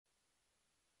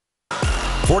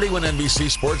41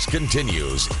 NBC Sports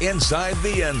continues inside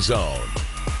the end zone.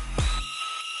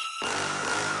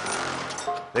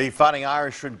 The Fighting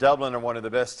Irish from Dublin are one of the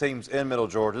best teams in Middle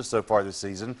Georgia so far this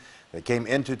season. They came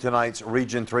into tonight's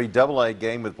Region 3 AA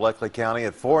game with Bleckley County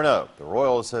at 4-0. The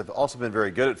Royals have also been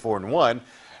very good at 4-1.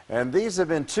 And these have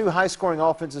been two high-scoring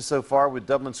offenses so far, with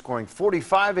Dublin scoring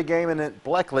 45 a game and at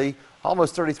Bleckley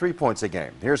almost 33 points a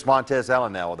game. Here's Montez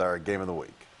Allen now with our Game of the Week.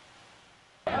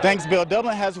 Thanks, Bill.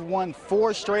 Dublin has won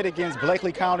 4 straight against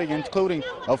Bleckley County, including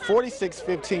a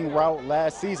 46-15 rout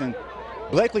last season.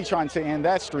 Bleckley trying to end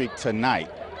that streak tonight.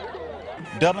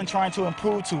 Dublin trying to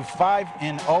improve to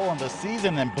 5-0 on the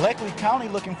season, and Bleckley County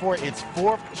looking for its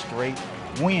 4th straight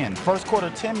win. First quarter,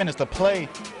 10 minutes to play.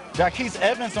 Jaquise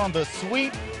Evans on the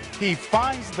sweep. He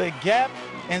finds the gap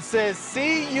and says,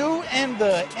 "See you in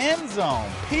the end zone.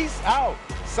 Peace out.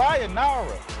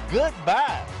 Sayonara.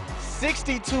 Goodbye."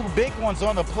 62 big ones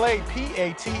on the play.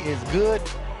 PAT is good,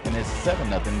 and it's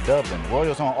 7-0 Dublin.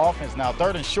 Royals on offense now,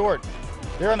 3rd and short.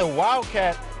 They're in the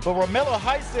Wildcat, but Romello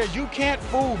Heights says, "You can't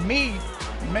fool me."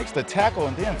 He makes the tackle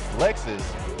and then flexes.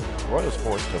 Royals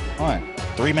forced to punt.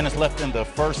 3 minutes left in the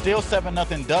first, still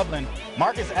 7-0 Dublin.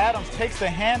 Marcus Adams takes the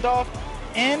handoff.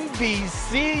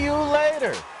 NBC you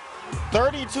later.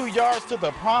 32 yards to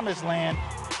the promised land.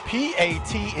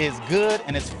 PAT is good,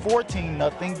 and it's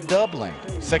 14-0 Dublin.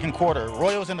 Second quarter,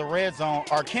 Royals in the red zone.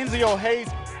 Arkenzio Hayes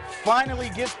finally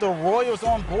gets the Royals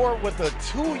on board with a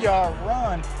 2-yard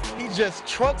run. He just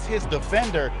trucks his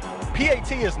defender.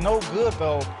 PAT is no good,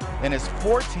 though, and it's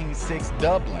 14-6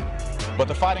 Dublin. But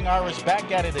the Fighting Irish back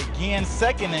at it again,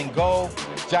 2nd and goal.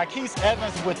 Jaquise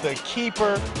Evans with the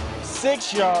keeper,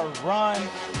 6-yard run,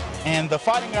 and the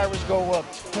Fighting Irish go up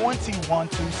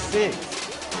 21-6.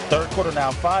 Third quarter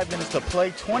now, 5 minutes to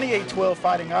play, 28-12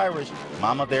 Fighting Irish.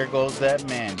 Mama, there goes that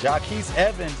man. Jaquise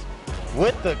Evans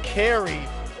with the carry,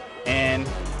 and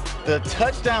the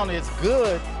touchdown is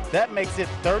good. That makes it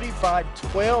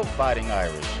 35-12 Fighting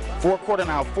Irish. Fourth quarter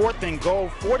now, 4th and goal,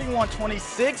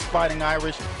 41-26 Fighting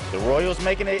Irish. The Royals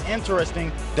making it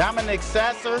interesting. Dominic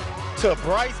Sasser to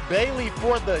Bryce Bailey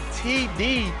for the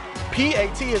TD.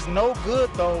 PAT is no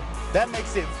good, though. That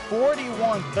makes it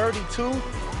 41-32.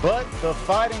 But the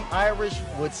Fighting Irish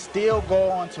would still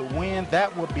go on to win.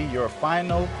 That would be your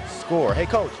final score. Hey,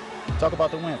 Coach, talk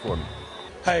about the win for me.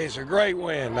 Hey, it's a great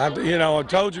win. I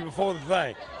told you before the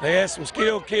thing. They had some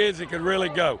skilled kids that could really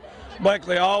go.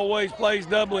 Bleckley always plays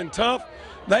Dublin tough.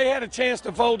 They had a chance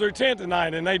to fold their tent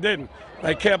tonight, and they didn't.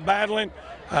 They kept battling.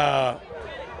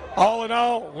 All in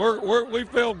all, we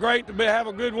feel great to have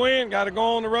a good win. Got to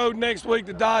go on the road next week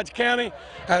to Dodge County.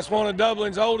 That's one of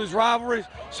Dublin's oldest rivalries.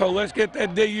 So let's get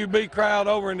that DUB crowd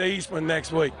over into Eastman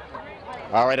next week.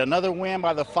 All right, another win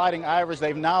by the Fighting Irish.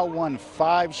 They've now won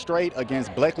 5 straight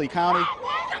against Bleckley County.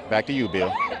 Back to you,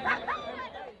 Bill.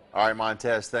 All right,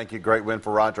 Montez, thank you. Great win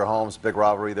for Roger Holmes. Big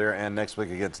rivalry there, and next week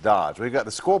against Dodge. We've got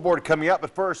the scoreboard coming up,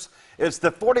 but first, it's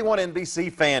the 41 NBC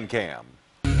Fan Cam.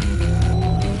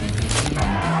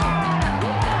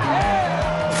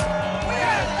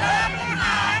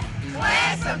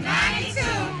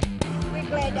 We're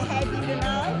glad to have you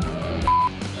tonight.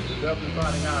 Dublin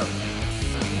Fighting Irish.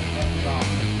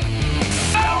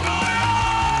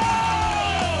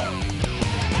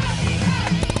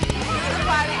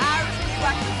 Fighting Irish, we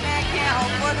watch the fan cam on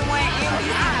 41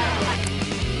 NBC.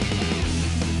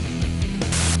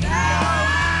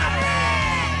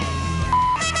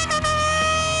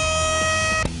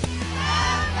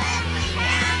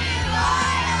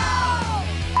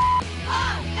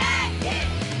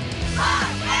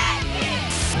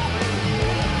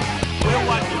 We're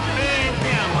watching fan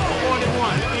cam on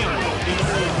 41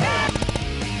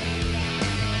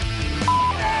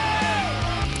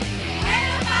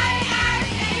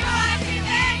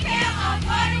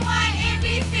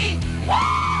 NBC.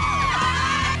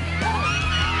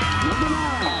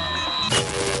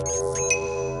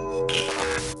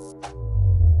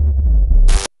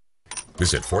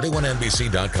 Visit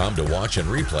 41NBC.com to watch and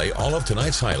replay all of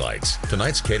tonight's highlights.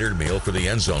 Tonight's catered meal for the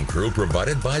End Zone crew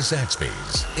provided by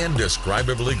Zaxby's.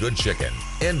 Indescribably good chicken.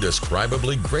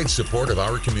 Indescribably great support of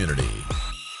our community.